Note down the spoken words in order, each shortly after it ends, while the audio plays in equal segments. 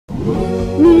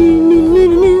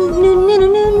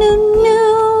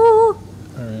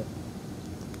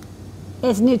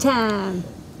It's new time.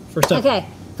 First up. Okay,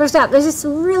 first up, there's this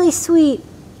really sweet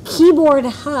keyboard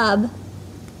hub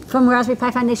from Raspberry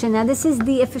Pi Foundation. Now, this is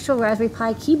the official Raspberry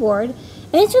Pi keyboard,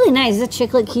 and it's really nice. It's a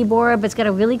chiclet keyboard, but it's got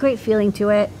a really great feeling to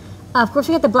it. Of course,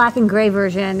 we got the black and gray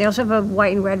version. They also have a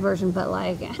white and red version, but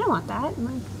like, I don't want that.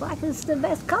 Black is the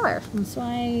best color. That's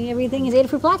why everything is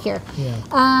Adafruit black here.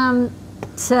 Yeah.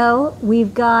 So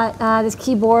we've got this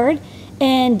keyboard,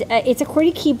 and it's a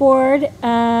QWERTY keyboard.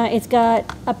 It's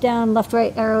got up, down, left,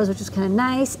 right arrows, which is kind of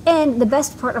nice. And the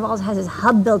best part of all is it has this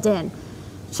hub built in.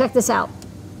 Check this out.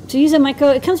 So use a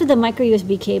it comes with a micro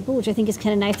USB cable, which I think is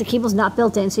kind of nice. The cable's not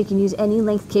built in, so you can use any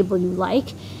length cable you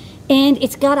like. And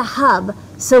it's got a hub,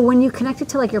 so when you connect it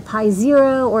to like your Pi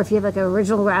Zero, or if you have like an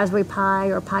original Raspberry Pi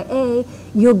or Pi A,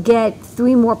 you'll get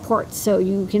 3 more ports. So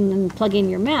you can plug in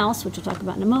your mouse, which we'll talk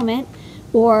about in a moment,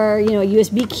 or a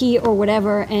USB key or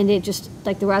whatever, and it just,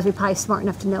 like, the Raspberry Pi is smart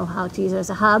enough to know how to use it as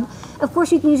a hub. Of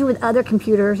course, you can use it with other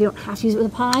computers. You don't have to use it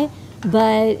with a Pi,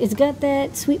 but it's got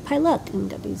that sweet Pi look. And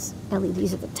got these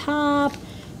LEDs at the top,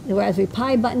 the Raspberry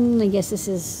Pi button. I guess this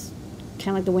is kind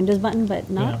of like the Windows button, but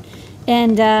not. Yeah.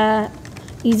 And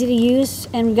easy to use,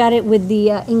 and we got it with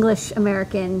the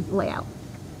English-American layout.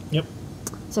 Yep.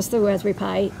 So that's the Raspberry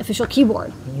Pi official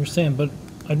keyboard. I understand, but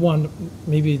I'd want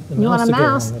maybe the mouse to go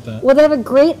along with that. Well, they have a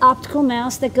great optical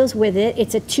mouse that goes with it.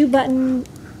 It's a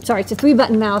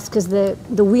 3-button mouse because the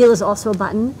wheel is also a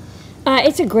button.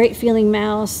 It's a great feeling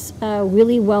mouse,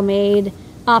 really well made,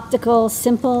 optical,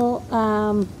 simple,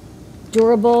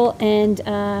 durable, and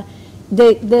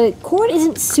the cord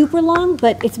isn't super long,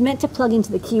 but it's meant to plug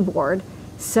into the keyboard.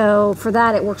 So for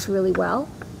that, it works really well.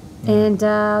 Yeah. And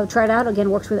try it out. Again,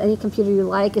 works with any computer you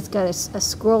like. It's got a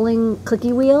scrolling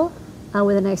clicky wheel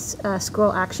with a nice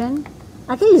scroll action.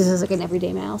 I can use this as like an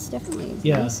everyday mouse, definitely. It's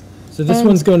nice. So this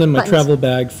one's going in my travel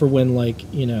bag for when, like,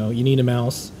 you need a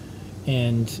mouse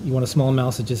and you want a small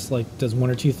mouse that just like does 1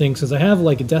 or 2 things. Because I have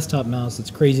like a desktop mouse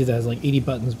that's crazy that has like 80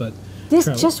 buttons, but this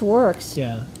just works.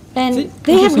 Yeah. And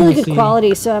they have really good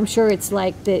quality, so I'm sure it's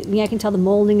like I can tell the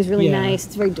molding is really nice.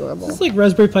 It's very durable. It's like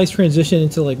Raspberry Pi's transition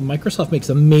into, like, Microsoft makes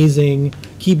amazing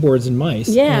keyboards and mice.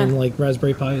 Yeah. And like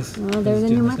Raspberry Pi's. Well, there's the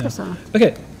new Microsoft.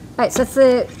 Okay. All right, so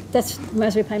that's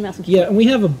Raspberry Pi mouse and keyboard. Yeah, and we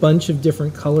have a bunch of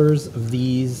different colors of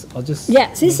these. I'll just so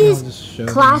this is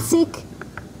classic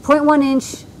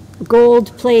 0.1-inch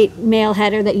gold plate mail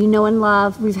header that you know and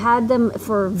love. We've had them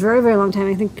for a very, very long time.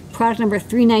 I think product number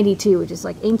 392, which is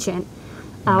like ancient.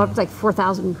 Up to like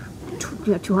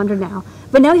 4,200 now.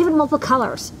 But now we have it in multiple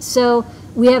colors. So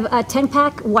we have a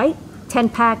 10-pack white,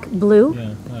 10-pack blue,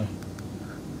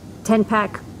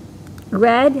 10-pack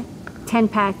red,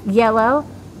 10-pack yellow,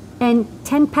 and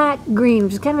 10-pack green,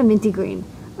 which is kind of a minty green.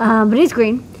 But it is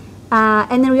green.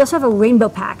 And then we also have a rainbow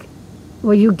pack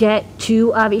where you get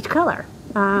 2 of each color.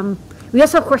 We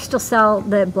also, of course, still sell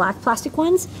the black plastic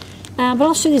ones. But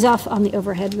I'll show these off on the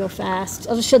overhead real fast.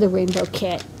 I'll just show the rainbow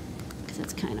kit.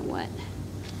 That's kind of what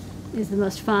is the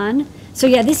most fun. So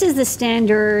yeah, this is the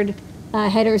standard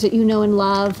headers that you know and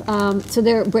love. So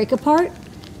they're break apart.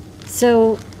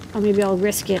 So maybe I'll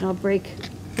risk it and I'll break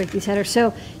these headers.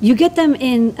 So you get them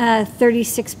in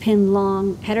 36-pin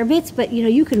long header bits, but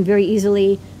you can very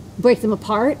easily break them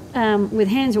apart with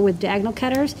hands or with diagonal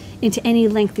cutters into any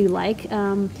length you like.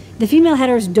 The female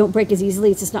headers don't break as easily.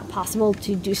 It's just not possible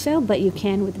to do so, but you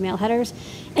can with the male headers.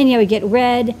 And we get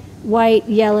red, white,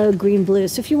 yellow, green, blue.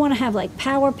 So if you want to have like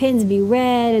power pins be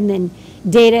red, and then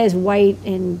data is white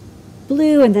and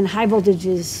blue, and then high voltage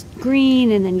is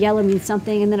green, and then yellow means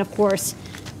something, and then of course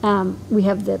we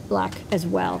have the black as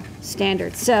well,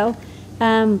 standard. So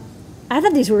I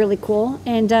thought these were really cool,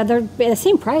 and they're the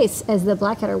same price as the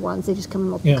black header ones. They just come in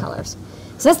multiple colors.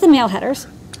 So that's the male headers.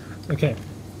 Okay.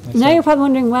 Now you're probably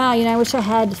wondering, wow, I wish I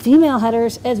had female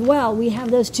headers as well. We have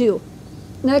those too.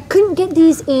 Now I couldn't get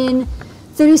these in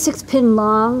 36-pin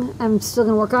long. I'm still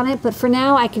going to work on it, but for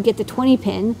now I could get the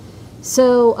 20-pin.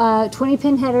 So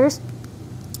 20-pin headers,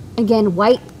 again,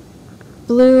 white,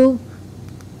 blue,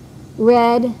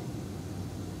 red,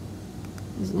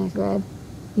 there's a nice red,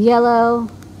 yellow,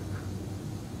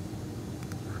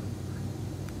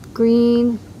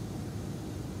 green,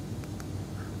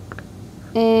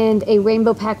 and a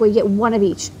rainbow pack where you get 1 of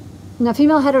each. Now,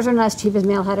 female headers are not as cheap as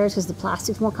male headers because the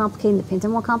plastic's more complicated and the pins are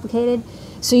more complicated.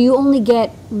 So you only get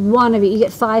 1 of each. You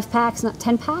get 5 packs, not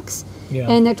 10 packs. Yeah.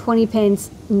 And they're 20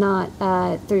 pins, not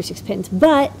 36 pins.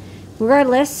 But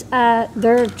regardless,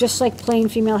 they're just like plain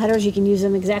female headers. You can use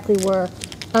them exactly where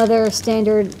other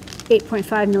standard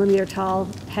 8.5 millimeter tall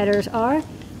headers are.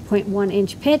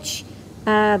 0.1-inch pitch.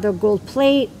 They're gold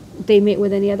plate. They mate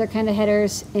with any other kind of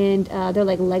headers, and they're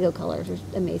like Lego colors. They're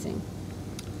amazing.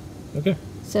 Okay.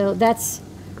 So that's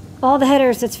all the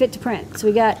headers that's fit to print. So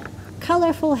we got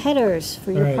colorful headers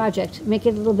for your All right. project. Make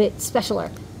it a little bit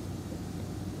specialer.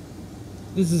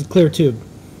 This is clear tube.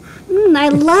 I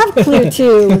love clear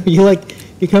tube.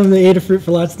 You come to the Adafruit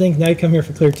for lots of things. Now you come here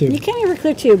for clear tube. You came here for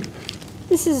clear tube.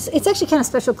 It's actually kind of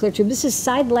special clear tube. This is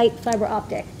side light fiber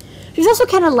optic. It's also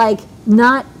kind of like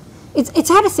not, it's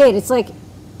how to say it.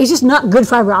 It's just not good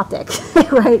fiber optic,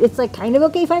 right? It's like kind of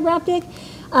okay fiber optic,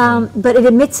 but it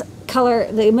emits color,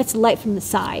 it emits light from the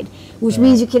side, which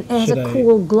means it has a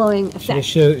cool glowing effect.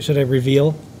 Should I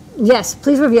reveal? Yes,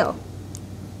 please reveal.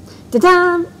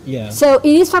 Ta-da! Yeah. So it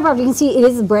is fiber optic. You can see it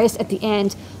is the brightest at the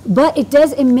end, but it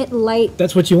does emit light.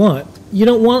 That's what you want. You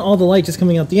don't want all the light just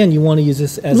coming out the end. You want to use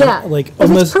this as if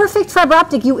almost it's perfect fiber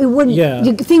optic, it wouldn't. Yeah.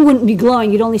 Your thing wouldn't be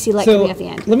glowing. You'd only see light coming out the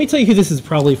end. Let me tell you who this is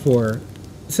probably for.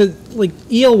 So like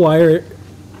EL wire,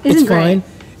 Isn't it's fine.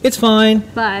 great. It's fine.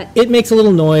 But it makes a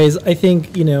little noise. I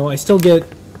think I still get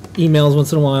emails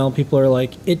once in a while. People are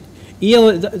like,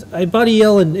 I bought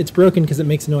EL and it's broken because it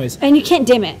makes a noise. And you can't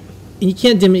dim it. And you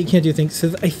can't dim it, you can't do things.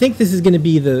 So I think this is going to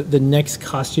be the next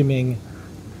costuming.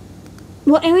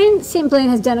 Well, Aaron St. Blaine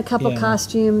has done a couple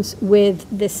costumes with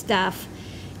this stuff.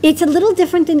 It's a little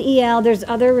different than EL. There's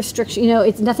other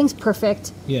restrictions. Nothing's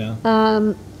perfect. Yeah.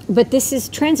 But this is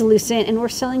translucent, and we're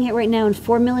selling it right now in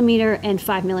 4mm and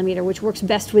 5mm, which works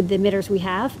best with the emitters we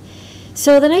have.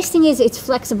 So the nice thing is it's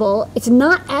flexible. It's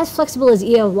not as flexible as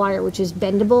EL wire, which is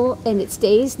bendable and it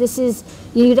stays. This is,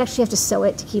 you'd actually have to sew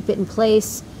it to keep it in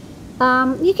place.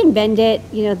 You can bend it,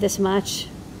 this much.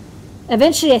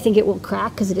 Eventually, I think it will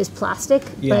crack because it is plastic.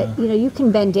 Yeah. But you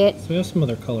can bend it. So we have some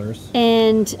other colors.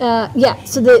 And so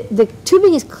the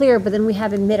tubing is clear, but then we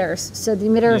have emitters. So the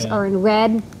emitters are in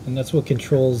red. And that's what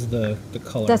controls the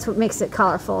color. That's what makes it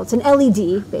colorful. It's an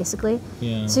LED, basically.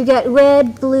 Yeah. So you got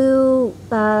red, blue,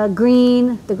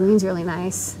 green. The green's really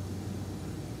nice.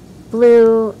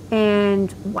 Blue and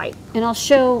white. And I'll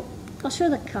show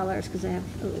the colors because I have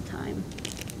a little time.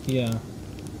 Yeah.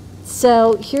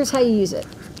 So here's how you use it.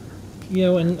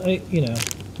 And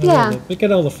look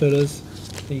at all the photos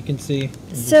that you can see.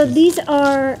 So these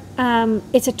are,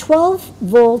 it's a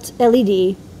 12-volt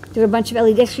LED. There are a bunch of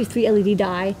LEDs, actually 3 LED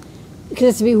die, because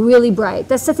it's to be really bright.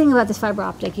 That's the thing about this fiber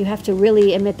optic. You have to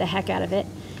really emit the heck out of it.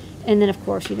 And then, of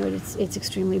course, it's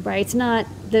extremely bright. It's not,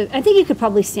 I think you could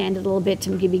probably sand it a little bit to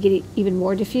maybe get it even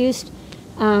more diffused.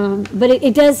 But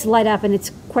it does light up, and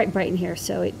it's quite bright in here,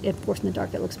 so of course in the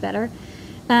dark it looks better.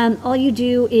 All you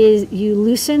do is you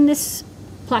loosen this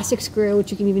plastic screw,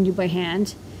 which you can even do by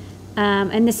hand.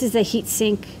 And this is a heat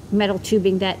sink metal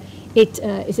tubing that it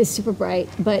is super bright,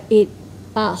 but it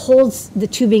holds the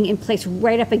tubing in place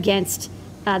right up against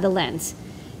the lens.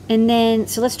 And then,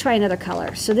 so let's try another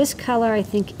color. So this color I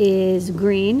think is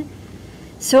green.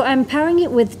 So I'm powering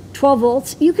it with 12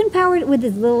 volts. You can power it with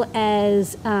as little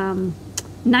as 9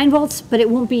 volts, but it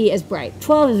won't be as bright.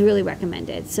 12 is really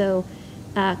recommended. So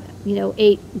 8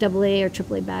 AA or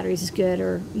AAA batteries is good,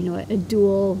 or a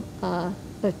dual a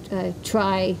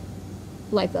tri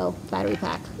LiPo battery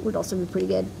pack would also be pretty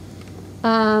good.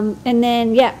 And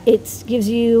then it is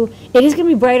going to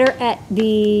be brighter at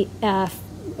the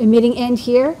emitting end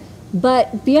here,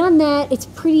 but beyond that it's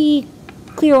pretty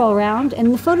clear all around,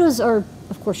 and the photos are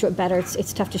of course show it better.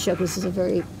 It's tough to show because this is a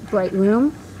very bright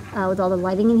room with all the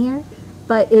lighting in here,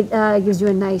 but it gives you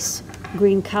a nice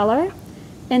green color.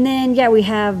 And then we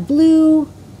have blue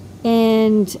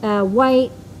and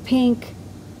white, pink,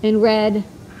 and red.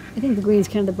 I think the green's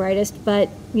kind of the brightest, but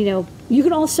you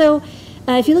can also,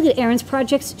 if you look at Erin's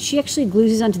projects, she actually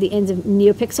glues these onto the ends of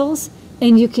NeoPixels,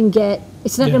 and you can get,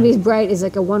 it's not going to be as bright as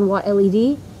like a 1-watt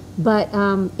LED, but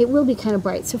it will be kind of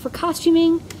bright. So for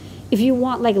costuming, if you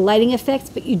want like lighting effects,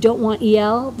 but you don't want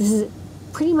EL, this is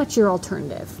pretty much your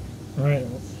alternative. All right.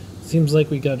 Well, seems like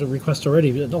we got a request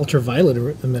already. An ultraviolet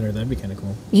emitter, that'd be kind of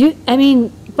cool.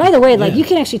 By the way, you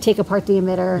can actually take apart the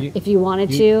emitter if you wanted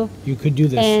to. You could do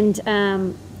this.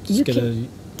 And you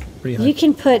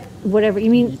can put whatever.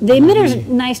 The emitter's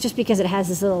nice just because it has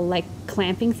this little like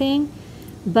clamping thing,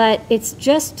 but it's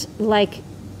just like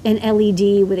an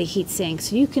LED with a heat sink,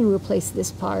 so you can replace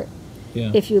this part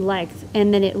if you like,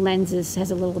 and then it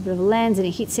has a little bit of a lens and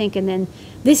a heat sink, and then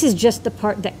this is just the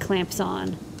part that clamps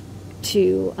on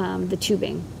to the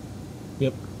tubing.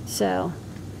 Yep. So,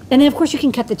 and then of course you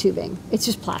can cut the tubing. It's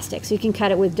just plastic, so you can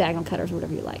cut it with diagonal cutters or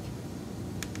whatever you like.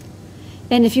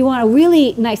 And if you want a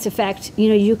really nice effect,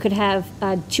 you could have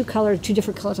two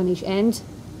different colors on each end.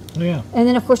 Oh yeah. And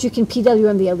then of course you can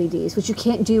PWM the LEDs, which you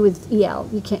can't do with EL.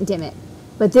 You can't dim it.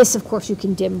 But this, of course, you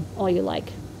can dim all you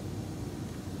like.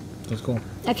 That's cool.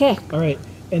 Okay. All right.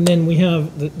 And then we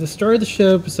have the star of the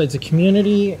show, besides the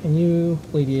community and you,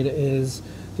 Lady Ada, is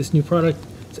this new product,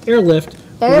 It's AirLift.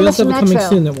 But we also have a coming Metro.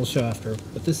 soon that we'll show after.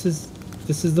 But this is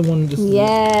the one.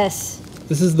 Yes.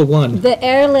 This is the one. The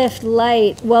AirLift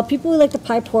Lite. Well, people like the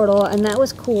PyPortal, and that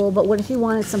was cool. But what if you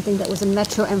wanted something that was a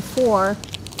Metro M4,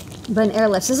 but an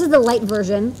AirLift? So this is the Lite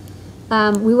version.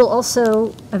 We will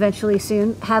also eventually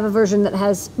soon have a version that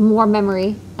has more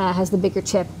memory, has the bigger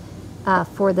chip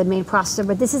for the main processor.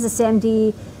 But this is a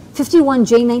SAMD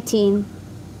 51J19.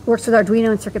 Works with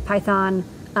Arduino and CircuitPython.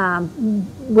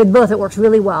 With both, it works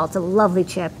really well. It's a lovely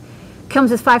chip.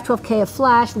 Comes with 512K of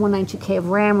flash, 192K of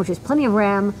RAM, which is plenty of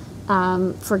RAM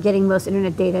for getting most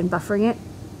internet data and buffering it.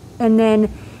 And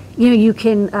then, you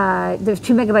can, there's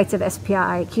 2 megabytes of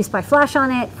SPI QSPI flash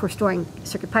on it for storing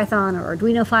CircuitPython or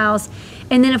Arduino files.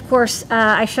 And then, of course,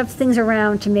 I shoved things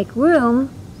around to make room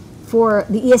for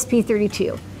the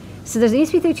ESP32. So there's an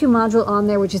ESP32 module on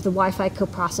there, which is the Wi-Fi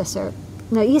coprocessor.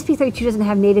 Now, ESP32 doesn't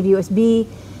have native USB.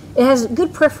 It has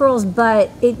good peripherals, but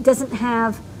it doesn't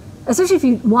have, especially if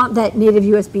you want that native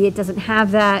USB, it doesn't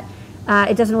have that.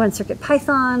 It doesn't run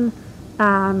CircuitPython,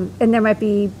 and there might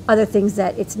be other things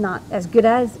that it's not as good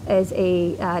as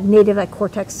a native like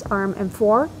Cortex ARM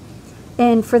M4.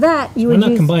 And for that, you would Why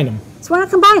not combine them? So why not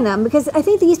combine them? Because I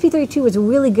think the ESP32 is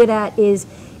really good at is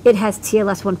it has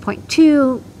TLS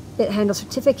 1.2, it handles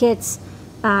certificates,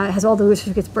 it has all the root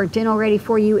certificates burnt in already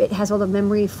for you, it has all the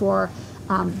memory for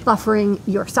buffering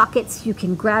your sockets. You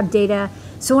can grab data.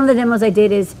 So one of the demos I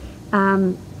did is,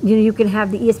 you can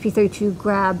have the ESP32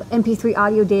 grab MP3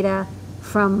 audio data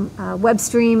from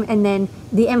WebStream, and then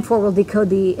the M4 will decode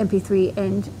the MP3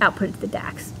 and output it to the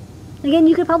DACs. Again,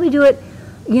 you could probably do it,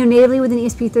 natively with an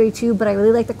ESP32, but I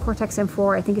really like the Cortex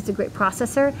M4. I think it's a great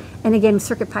processor. And again, with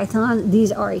CircuitPython,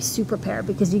 these are a super pair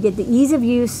because you get the ease of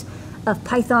use of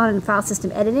Python and file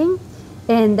system editing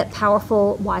and that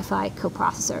powerful Wi-Fi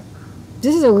coprocessor.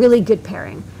 This is a really good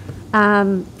pairing.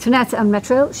 So now it's a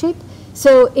Metro shape.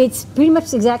 So it's pretty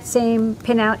much the exact same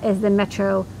pinout as the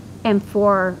Metro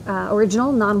M4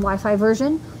 original non-Wi-Fi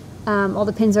version. All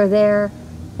the pins are there,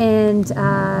 and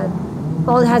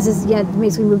all it has is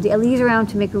basically move the LEDs around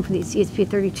to make room for the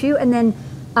ESP32. And then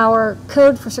our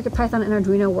code for CircuitPython and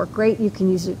Arduino work great. You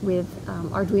can use it with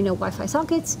Arduino Wi-Fi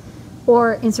sockets,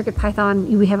 or in CircuitPython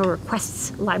we have a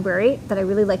requests library that I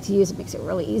really like to use. It makes it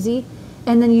really easy.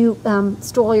 And then you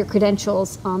store all your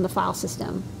credentials on the file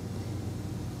system.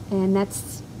 And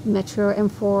that's Metro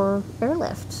M4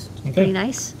 AirLift. Okay. Pretty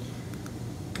nice.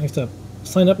 Next up,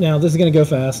 sign up now. This is going to go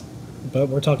fast, but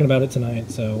we're talking about it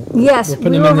tonight. So yes, we're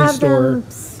putting we them will in the have store them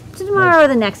tomorrow or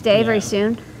the next day, very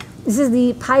soon. This is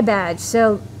the PyBadge.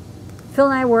 So Phil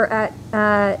and I were at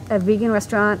a vegan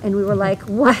restaurant, and we were like,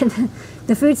 what?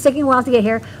 The food's taking a while to get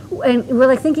here. And we're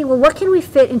like thinking, well, what can we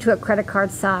fit into a credit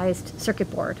card-sized circuit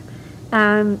board?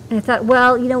 And I thought,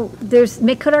 well, there's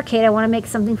MakeCode Arcade. I want to make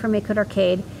something for MakeCode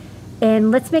Arcade.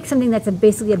 And let's make something that's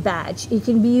basically a badge. It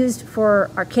can be used for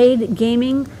arcade,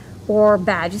 gaming, or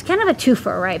badge. It's kind of a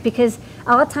twofer, right? Because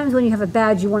a lot of times when you have a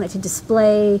badge, you want it to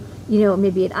display,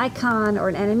 maybe an icon or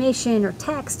an animation or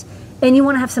text, and you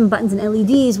want to have some buttons and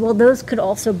LEDs. Well, those could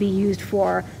also be used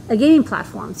for a gaming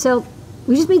platform. So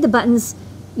we just made the buttons,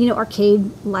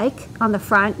 arcade-like. On the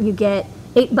front, you get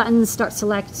 8 buttons, start,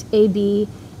 select, A, B,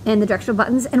 and the directional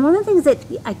buttons. And one of the things that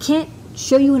I can't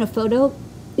show you in a photo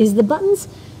is the buttons.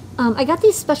 I got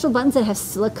these special buttons that have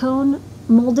silicone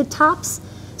molded tops.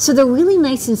 So they're really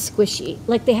nice and squishy.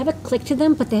 Like they have a click to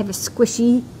them, but they have a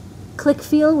squishy click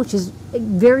feel, which is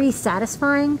very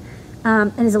satisfying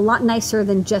and is a lot nicer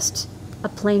than just a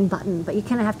plain button. But you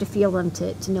kind of have to feel them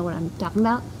to know what I'm talking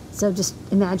about. So just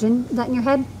imagine that in your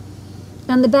head.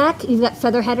 On the back, you've got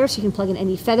feather headers, so you can plug in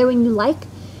any feathering you like.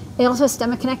 It also has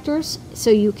stemma connectors, so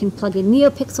you can plug in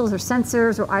NeoPixels or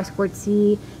sensors or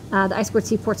I2C. The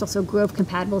I2C port's also Grove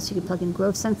compatible, so you can plug in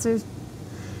Grove sensors.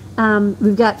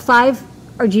 We've got 5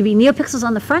 RGB NeoPixels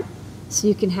on the front, so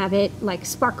you can have it like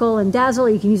sparkle and dazzle.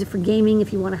 You can use it for gaming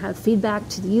if you want to have feedback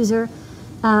to the user.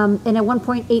 And a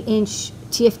 1.8-inch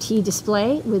TFT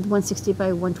display with 160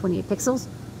 by 128 pixels.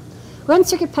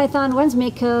 Runs CircuitPython, runs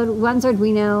MakeCode, runs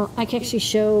Arduino. I can actually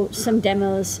show some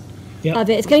demos of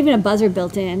it. It's got even a buzzer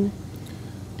built in.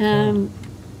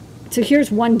 So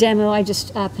here's one demo I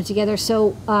just put together.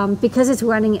 So because it's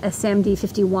running a SAMD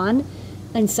 51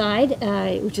 inside,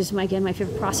 which is my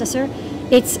favorite processor,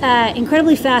 it's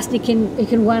incredibly fast. It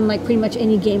can run like pretty much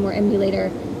any game or emulator.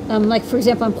 Like for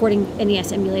example, I'm porting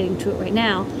NES emulating to it right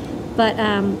now. But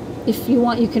if you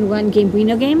want, you can run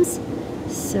Gamebrino games.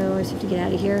 So I just have to get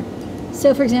out of here.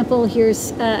 So for example,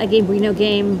 here's a Gamebrino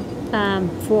game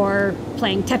for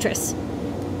playing Tetris.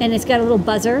 And it's got a little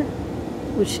buzzer,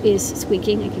 which is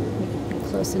squeaking. I can make it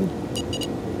close and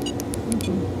you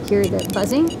can hear the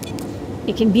buzzing.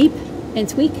 It can beep and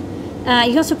squeak. You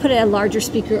can also put a larger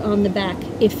speaker on the back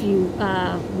if you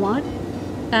want.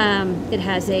 It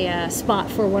has a spot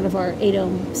for one of our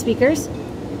 8-ohm speakers.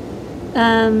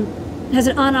 It has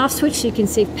an on-off switch so you can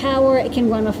save power. It can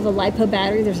run off of a LiPo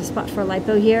battery. There's a spot for a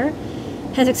LiPo here.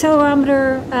 Has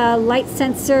accelerometer, light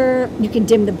sensor. You can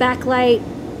dim the backlight.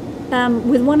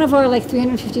 With one of our like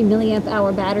 350 milliamp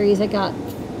hour batteries, I got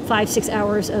 5-6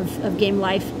 hours of game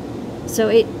life. So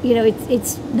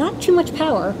it's not too much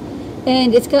power,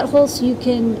 and it's got holes so you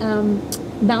can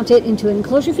mount it into an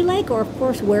enclosure if you like, or of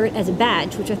course wear it as a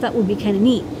badge, which I thought would be kind of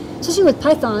neat. Especially with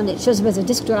Python, it shows up as a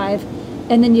disk drive,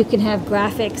 and then you can have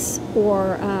graphics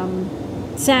or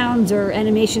sounds or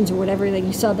animations or whatever. Like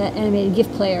you saw that animated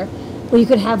GIF player, or you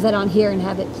could have that on here and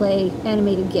have it play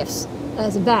animated GIFs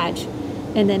as a badge,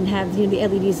 and then have the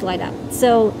LEDs light up.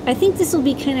 So I think this will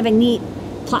be kind of a neat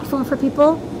platform for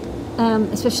people,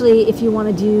 especially if you want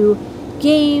to do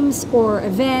games or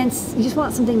events. You just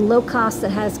want something low cost that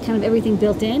has kind of everything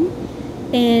built in.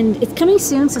 And it's coming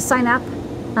soon, so sign up.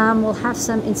 We'll have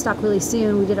some in stock really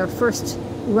soon. We did our first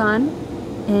run,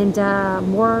 and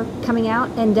more coming out.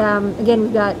 And again,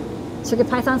 we've got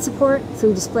CircuitPython support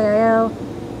through Display.io,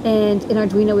 and in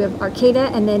Arduino we have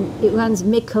Arcada, and then it runs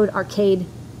MakeCode Arcade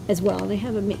as well. They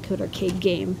have a MakeCode Arcade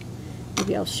game.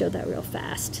 Maybe I'll show that real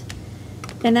fast.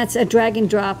 And that's a drag and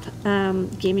drop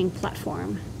gaming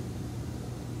platform.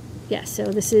 Yeah, so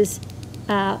this is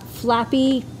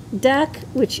Flappy Duck,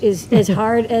 which is as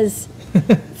hard as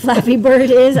Flappy Bird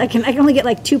is. I can only get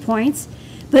like 2 points.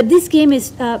 But this game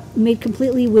is made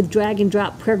completely with drag and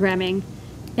drop programming.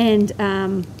 And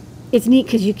it's neat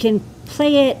because you can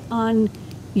play it on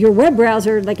your web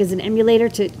browser like as an emulator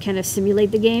to kind of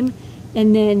simulate the game.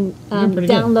 And then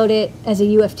download it as a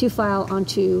UF2 file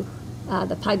onto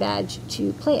the PyBadge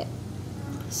to play it.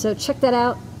 So check that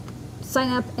out. Sign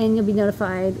up, and you'll be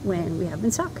notified when we have them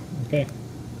in stock. Okay.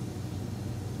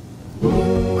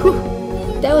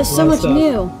 Whew. That was so much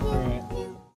new.